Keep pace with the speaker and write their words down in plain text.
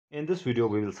In this video,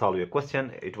 we will solve a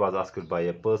question. It was asked by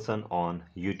a person on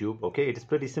YouTube. Okay, it is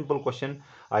pretty simple question.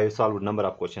 I have solved a number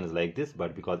of questions like this,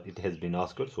 but because it has been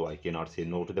asked, so I cannot say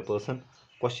no to the person.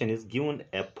 Question is given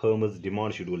a firm's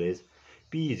demand schedule is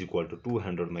P is equal to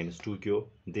 200 minus 2Q.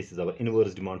 This is our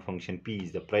inverse demand function. P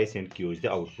is the price and Q is the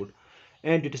output.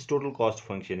 And its total cost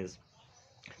function is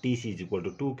TC is equal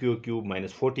to 2Q cube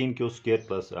minus 14Q square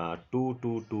plus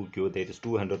 222Q, that is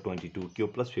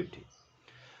 222Q plus 50.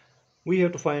 We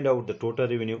have to find out the total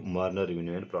revenue, marginal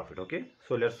revenue and profit. Okay,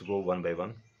 so let's go one by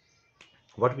one.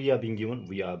 What we are being given?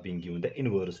 We are being given the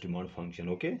inverse demand function.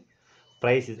 Okay,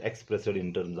 price is expressed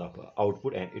in terms of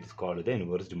output and it is called the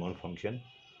inverse demand function,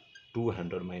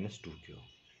 200 minus 2Q.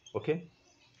 Okay,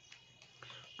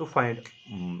 to find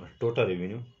total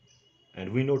revenue,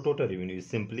 and we know total revenue is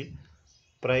simply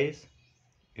price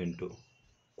into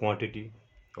quantity.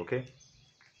 Okay,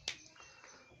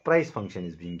 price function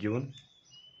is being given.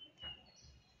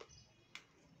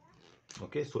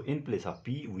 Okay, so in place of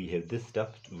P we have this stuff.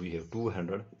 We have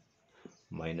 200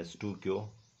 minus 2Q.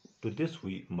 To this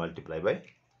we multiply by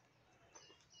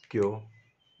Q.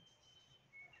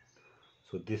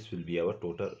 So this will be our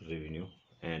total revenue,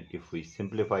 and if we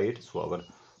simplify it, so our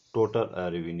total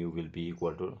revenue will be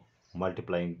equal to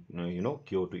multiplying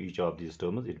Q to each of these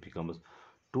terms. It becomes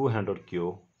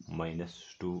 200Q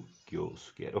minus 2Q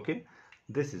square. Okay,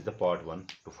 this is the part 1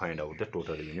 to find out the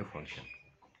total revenue function.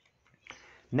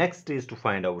 Next is to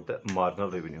find out the marginal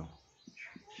revenue.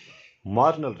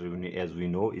 Marginal revenue, as we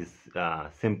know, is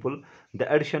simple,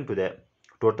 the addition to the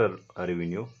total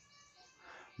revenue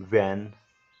when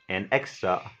an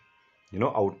extra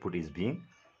output is being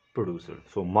produced.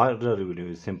 So marginal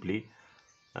revenue is simply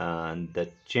the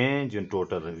change in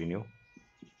total revenue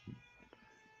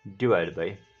divided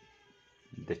by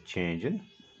the change in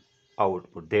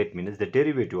output. That means the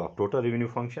derivative of total revenue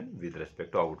function with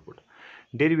respect to output.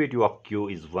 Derivative of Q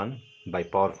is 1 by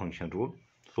power function rule.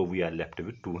 So we are left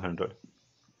with 200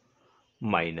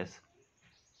 minus,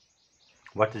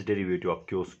 what is derivative of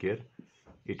Q square?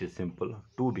 It is simple,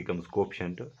 2 becomes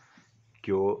coefficient,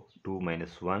 Q2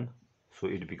 minus 1, so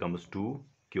it becomes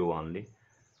 2Q only.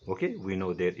 Okay, we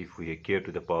know that if we have K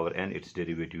to the power n, its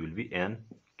derivative will be n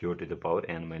Q to the power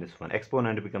n minus 1.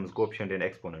 Exponent becomes coefficient and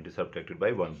exponent is subtracted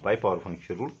by 1 by power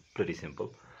function rule. Pretty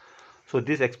simple. So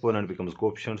this exponent becomes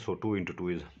coefficient, so 2 into 2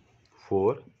 is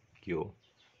 4Q.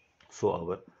 So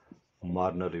our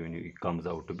marginal revenue comes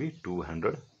out to be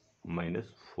 200 minus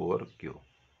 4Q.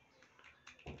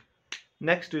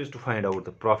 Next is to find out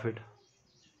the profit.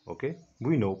 Okay,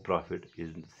 we know profit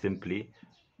is simply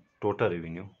total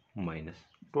revenue minus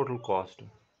total cost.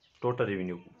 Total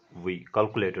revenue we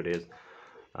calculated is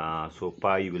so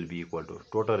pi will be equal to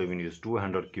total revenue is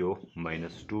 200Q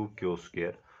minus 2Q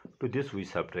square. To this we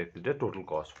subtract the total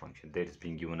cost function, that is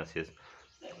being given us as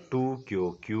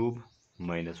 2Q cube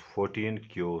minus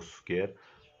 14Q square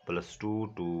plus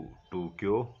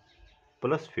 2Q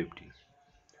plus 50.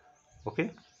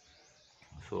 Okay,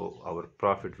 so our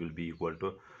profit will be equal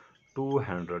to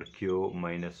 200Q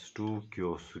minus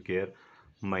 2Q square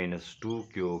minus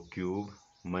 2Q cube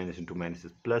minus into minus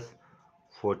is plus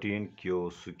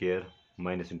 14Q square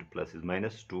minus into plus is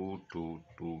minus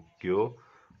 2Q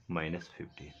minus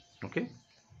 50. Okay,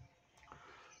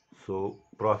 so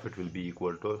profit will be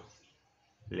equal to,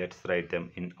 let's write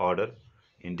them in order,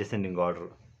 in descending order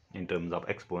in terms of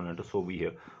exponent. So we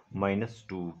have minus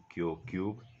 2Q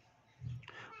cube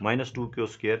minus 2Q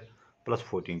square plus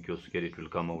 14Q square, it will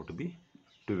come out to be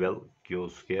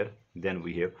 12Q square. Then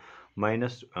we have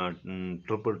minus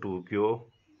triple 2Q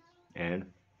and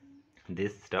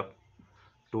this stuff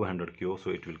 200Q,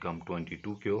 so it will come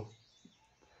 22Q,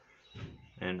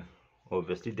 and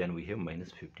obviously then we have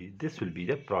minus 50. This will be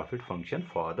the profit function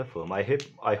for the firm. I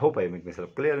hope I make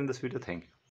myself clear in this video. Thank you.